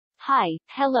Hi,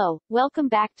 hello, welcome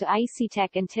back to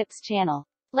AyseeTech&Tips channel.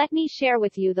 Let me share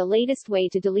with you the latest way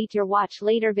to delete your watch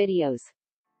later videos.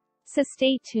 So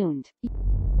stay tuned.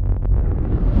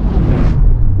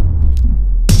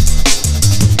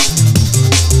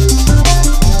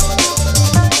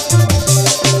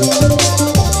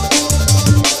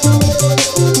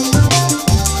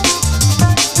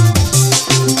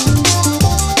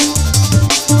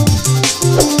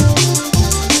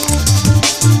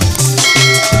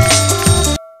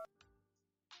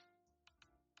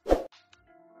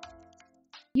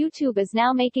 YouTube is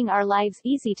now making our lives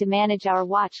easy to manage our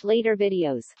watch later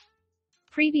videos.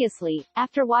 Previously,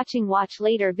 after watching watch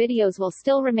later videos will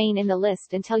still remain in the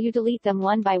list until you delete them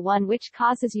one by one, which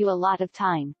causes you a lot of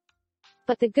time.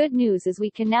 But the good news is we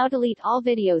can now delete all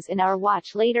videos in our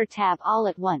watch later tab all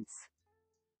at once.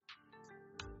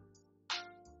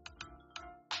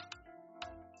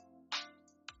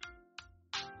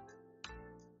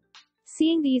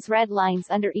 Seeing these red lines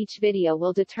under each video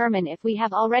will determine if we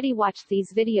have already watched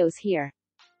these videos here.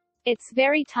 It's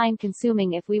very time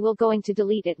consuming if we will going to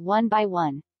delete it one by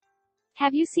one.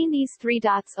 Have you seen these three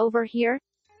dots over here?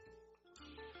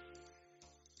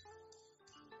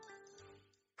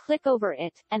 Click over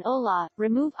it, and voila,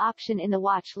 remove option in the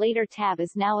watch later tab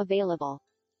is now available.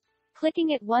 Clicking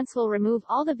it once will remove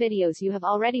all the videos you have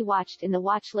already watched in the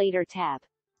watch later tab.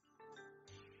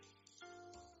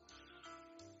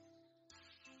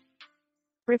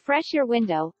 Refresh your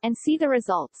window, and see the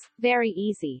results. Very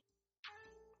easy.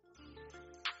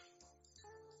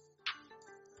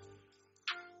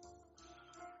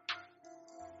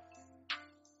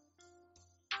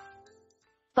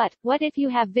 But, what if you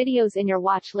have videos in your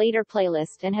watch later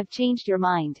playlist and have changed your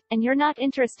mind, and you're not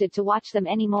interested to watch them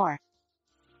anymore?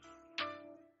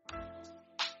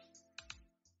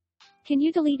 Can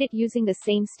you delete it using the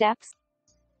same steps?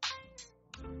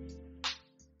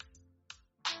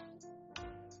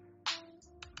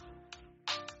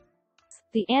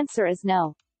 The answer is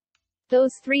no.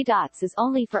 Those three dots is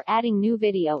only for adding new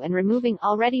video and removing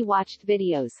already watched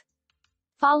videos.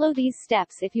 Follow these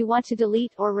steps if you want to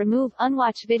delete or remove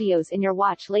unwatched videos in your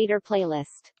watch later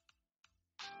playlist.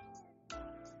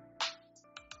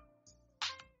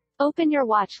 Open your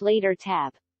watch later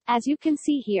tab. As you can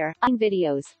see here, on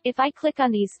videos, if I click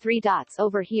on these three dots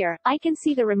over here, I can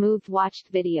see the removed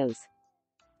watched videos.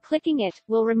 Clicking it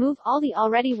will remove all the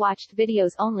already watched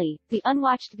videos only, the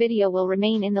unwatched video will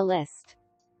remain in the list.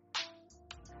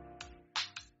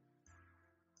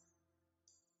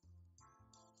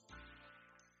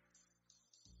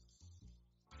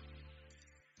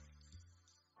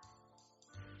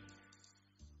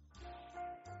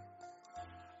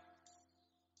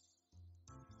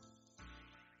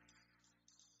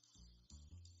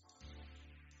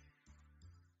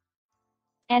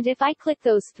 And if I click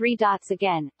those three dots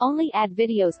again, only Add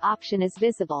Videos option is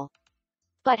visible.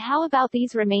 But how about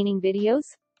these remaining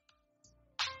videos?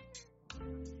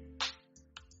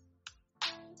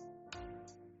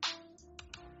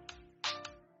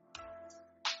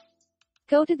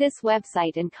 Go to this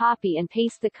website and copy and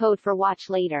paste the code for watch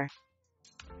later.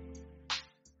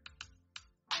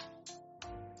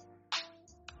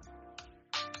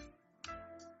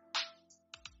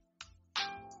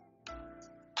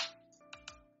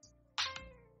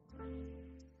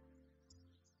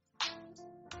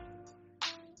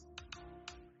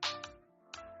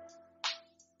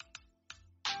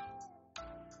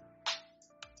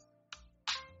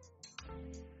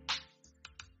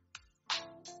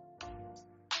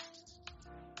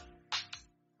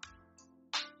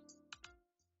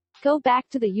 Go back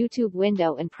to the YouTube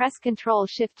window and press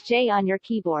Ctrl-Shift-J on your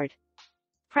keyboard.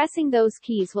 Pressing those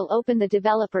keys will open the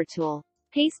developer tool.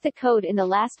 Paste the code in the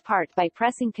last part by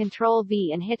pressing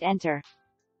Ctrl-V and hit Enter.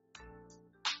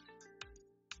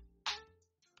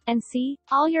 And see,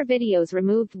 all your videos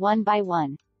removed one by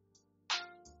one.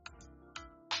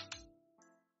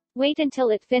 Wait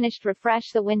until it finished.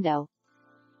 Refresh the window.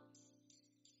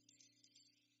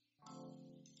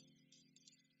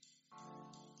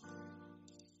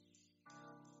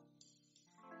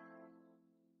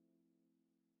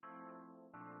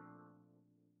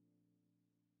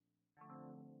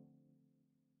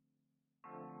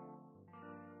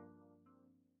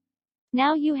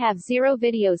 Now you have 0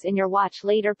 videos in your watch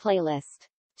later playlist.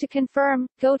 To confirm,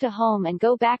 go to Home and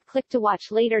go back, click to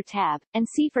Watch Later tab, and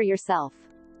see for yourself.